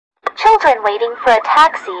Children waiting for a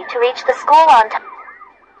taxi to reach the school on time.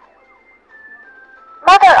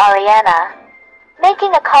 Mother Ariana,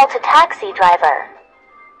 making a call to taxi driver.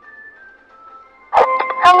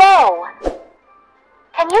 Hello.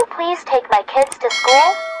 Can you please take my kids to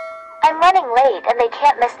school? I'm running late and they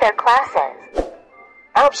can't miss their classes.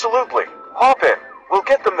 Absolutely. Hop in. We'll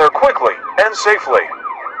get them there quickly and safely.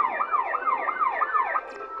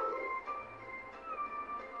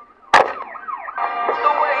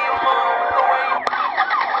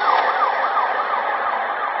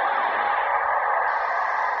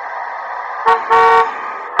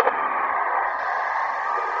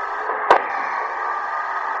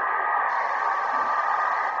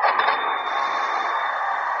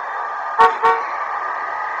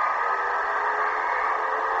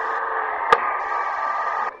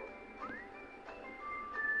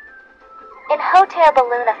 In Hotel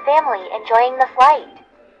Balloon, a family enjoying the flight.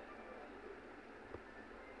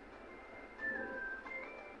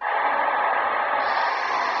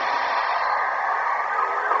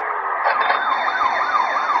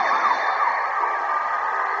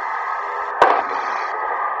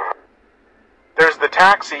 There's the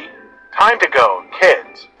taxi. Time to go,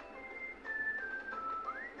 kids.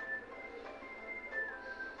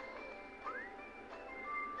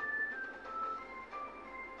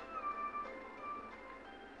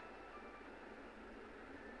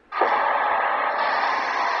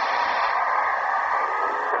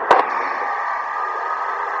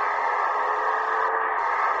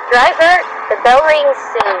 Driver, the bell rings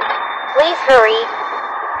soon. Please hurry.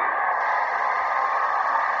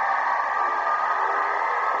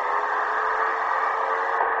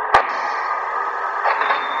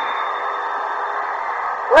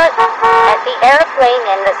 Look at the airplane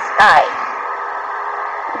in the sky.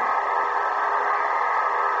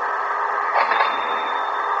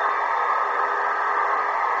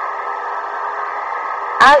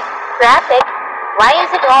 Traffic. Why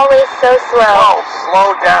is it always so slow? Oh,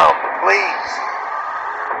 slow down, please.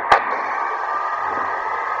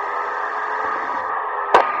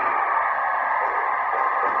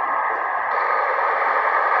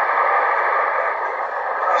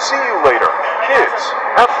 See you later. Kids,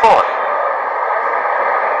 have fun.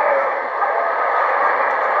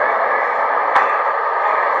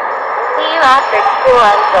 See you after school,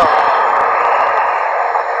 Uncle.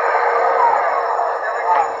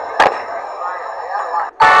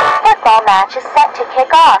 Football match is set to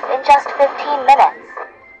kick off in just 15 minutes.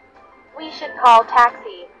 We should call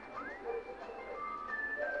taxi.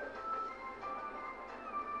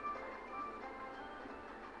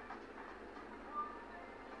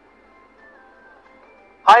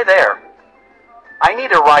 Hi there. I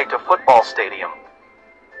need a ride to football stadium.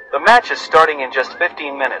 The match is starting in just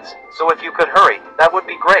 15 minutes, so if you could hurry, that would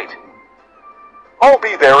be great. I'll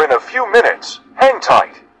be there in a few minutes. Hang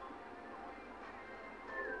tight.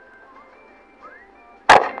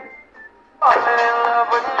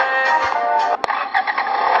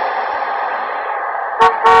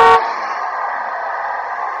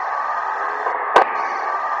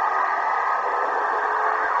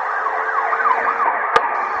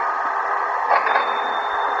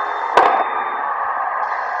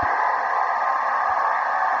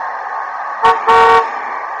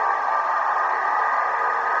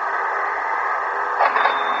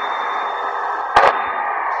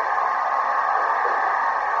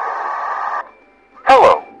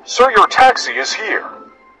 Hello, sir, your taxi is here.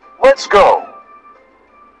 Let's go.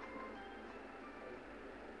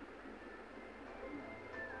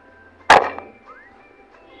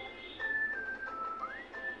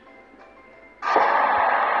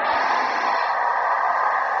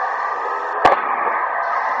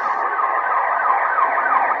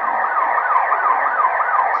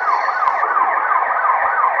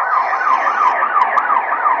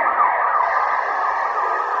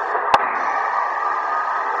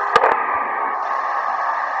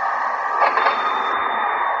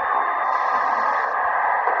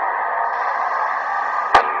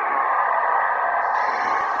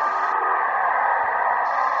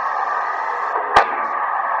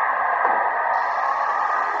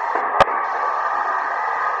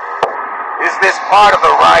 Is this part of the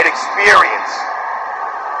ride experience?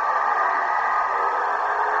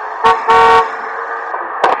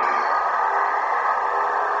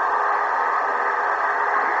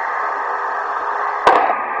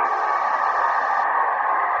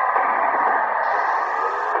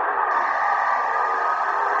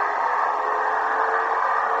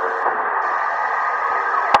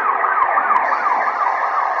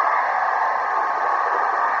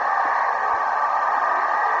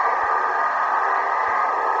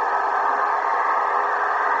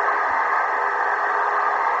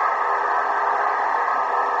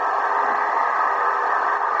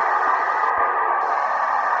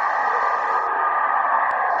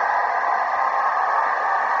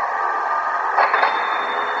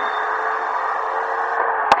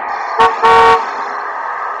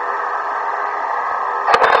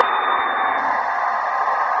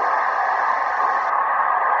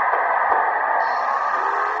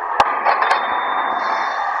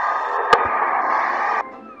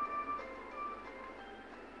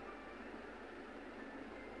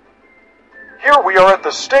 Here we are at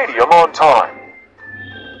the stadium on time.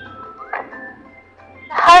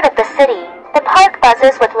 Heart of the city, the park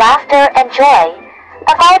buzzes with laughter and joy,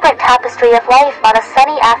 a vibrant tapestry of life on a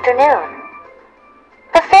sunny afternoon.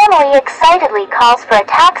 The family excitedly calls for a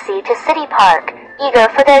taxi to City Park, eager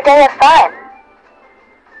for their day of fun.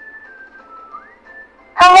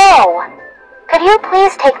 Hello! Could you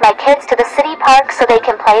please take my kids to the City Park so they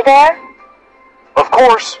can play there? Of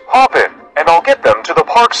course, hop in, and I'll get them to the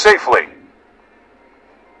park safely.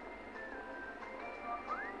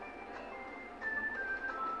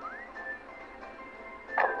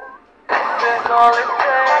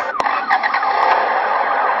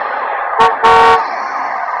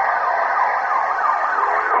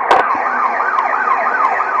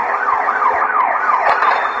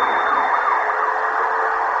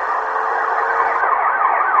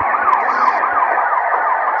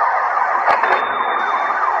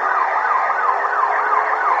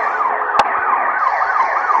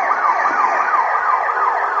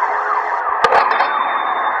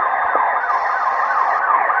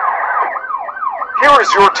 Here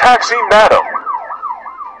is your taxi, madam.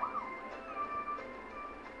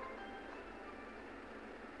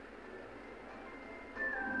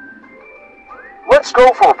 Let's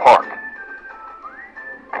go for a park.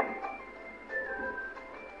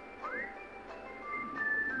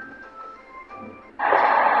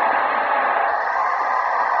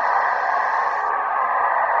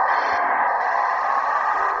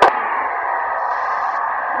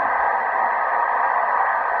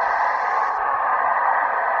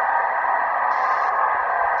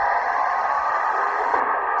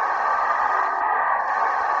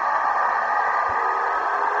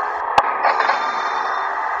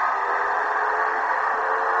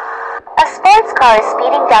 A sports car is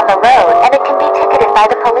speeding down the road and it can be ticketed by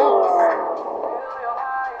the police.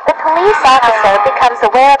 The police officer becomes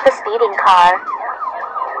aware of the speeding car.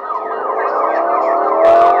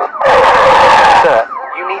 Sir,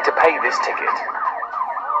 you need to pay this ticket.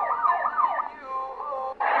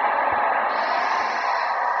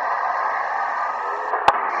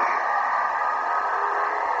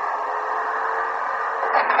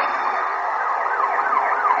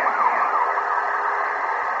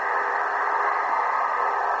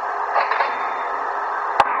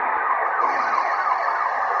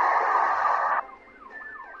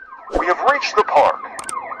 We have reached the park.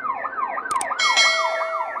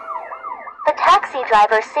 The taxi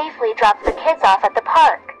driver safely drops the kids off at the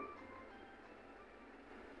park.